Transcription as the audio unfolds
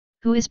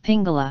Who is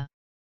Pingala?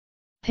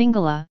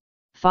 Pingala,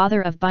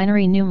 father of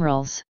binary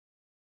numerals.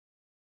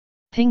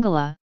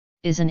 Pingala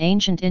is an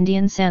ancient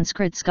Indian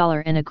Sanskrit scholar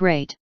and a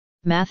great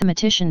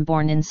mathematician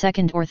born in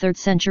 2nd or 3rd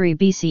century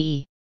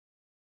BCE.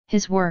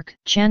 His work,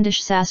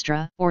 Chandish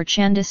Sastra or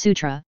Chanda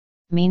Sutra,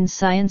 means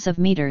science of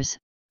meters,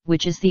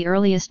 which is the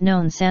earliest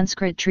known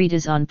Sanskrit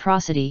treatise on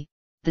prosody,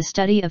 the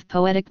study of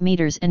poetic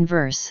meters and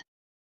verse.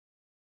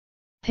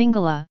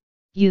 Pingala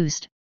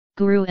used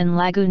guru and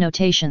lagu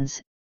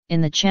notations in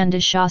the Chanda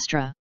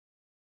Shastra.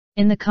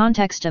 In the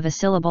context of a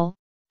syllable,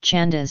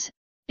 chandas,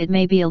 it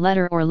may be a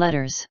letter or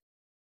letters.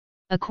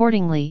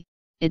 Accordingly,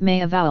 it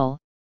may a vowel,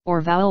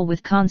 or vowel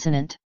with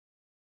consonant.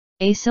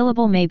 A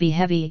syllable may be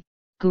heavy,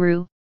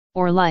 guru,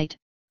 or light,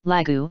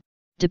 lagu,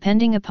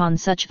 depending upon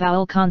such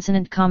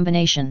vowel-consonant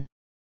combination.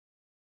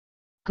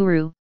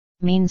 Guru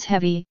means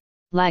heavy,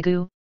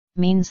 lagu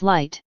means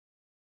light.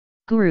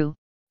 Guru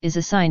is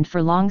assigned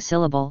for long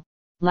syllable,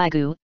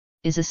 lagu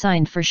is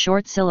assigned for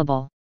short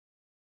syllable.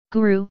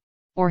 Guru,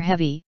 or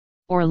heavy,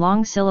 or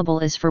long syllable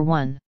is for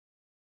 1.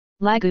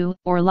 Lagu,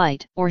 or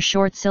light, or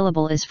short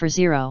syllable is for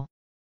 0.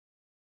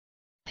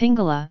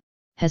 Pingala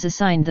has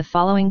assigned the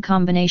following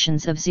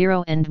combinations of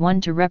 0 and 1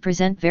 to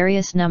represent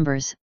various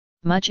numbers,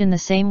 much in the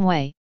same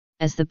way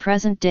as the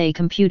present-day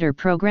computer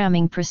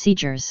programming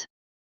procedures.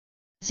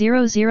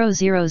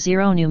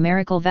 0000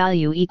 numerical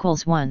value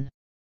equals 1.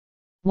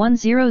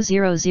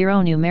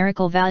 1000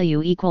 numerical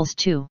value equals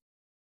 2.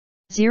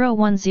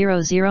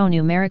 0100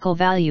 numerical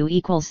value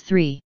equals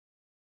 3.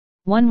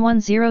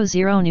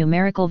 1100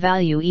 numerical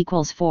value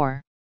equals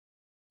 4.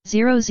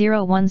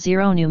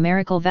 0010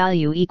 numerical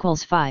value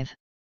equals 5.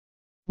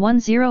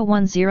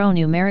 1010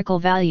 numerical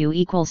value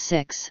equals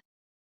 6.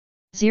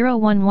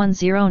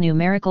 0110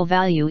 numerical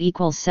value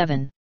equals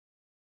 7.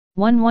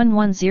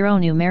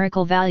 1110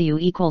 numerical value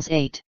equals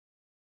 8.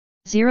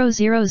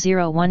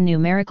 0001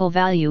 numerical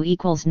value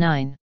equals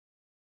 9.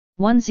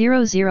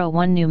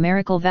 1001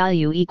 numerical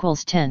value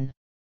equals 10.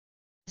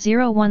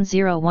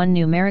 0101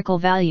 numerical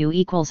value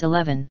equals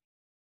 11.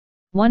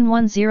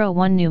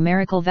 1101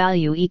 numerical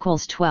value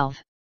equals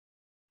 12.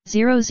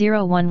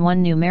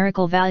 0011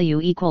 numerical value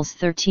equals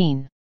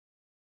 13.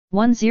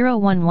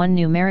 1011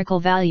 numerical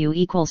value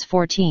equals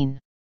 14.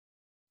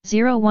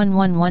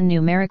 0111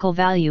 numerical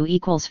value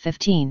equals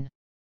 15.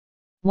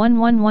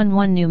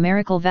 1111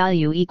 numerical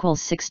value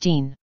equals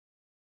 16.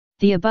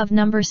 The above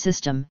number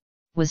system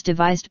was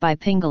devised by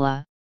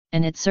Pingala,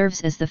 and it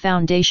serves as the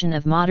foundation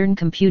of modern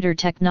computer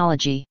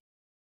technology.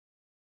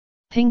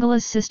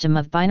 Pingala's system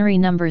of binary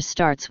numbers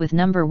starts with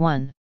number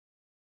 1.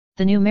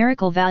 The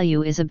numerical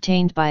value is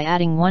obtained by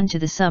adding 1 to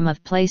the sum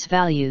of place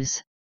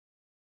values.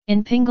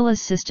 In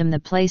Pingala's system, the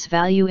place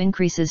value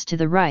increases to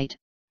the right,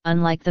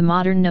 unlike the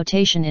modern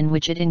notation in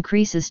which it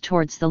increases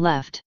towards the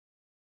left.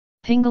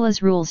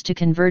 Pingala's rules to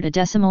convert a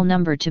decimal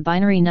number to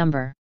binary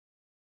number.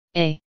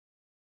 A.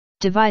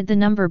 Divide the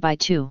number by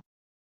 2.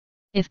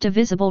 If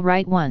divisible,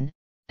 write 1,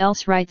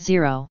 else write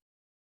 0.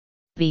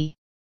 B.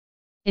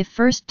 If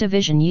first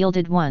division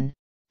yielded 1,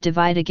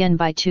 divide again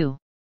by 2.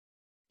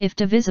 If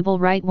divisible,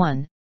 write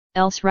 1,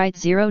 else write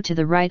 0 to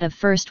the right of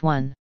first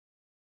one.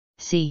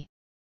 C.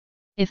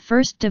 If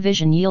first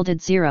division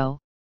yielded 0,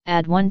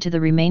 add 1 to the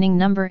remaining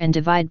number and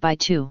divide by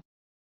 2.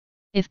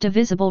 If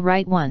divisible,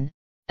 write 1,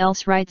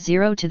 else write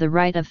 0 to the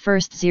right of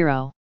first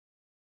 0.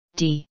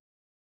 D.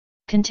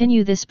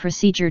 Continue this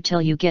procedure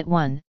till you get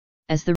 1, as the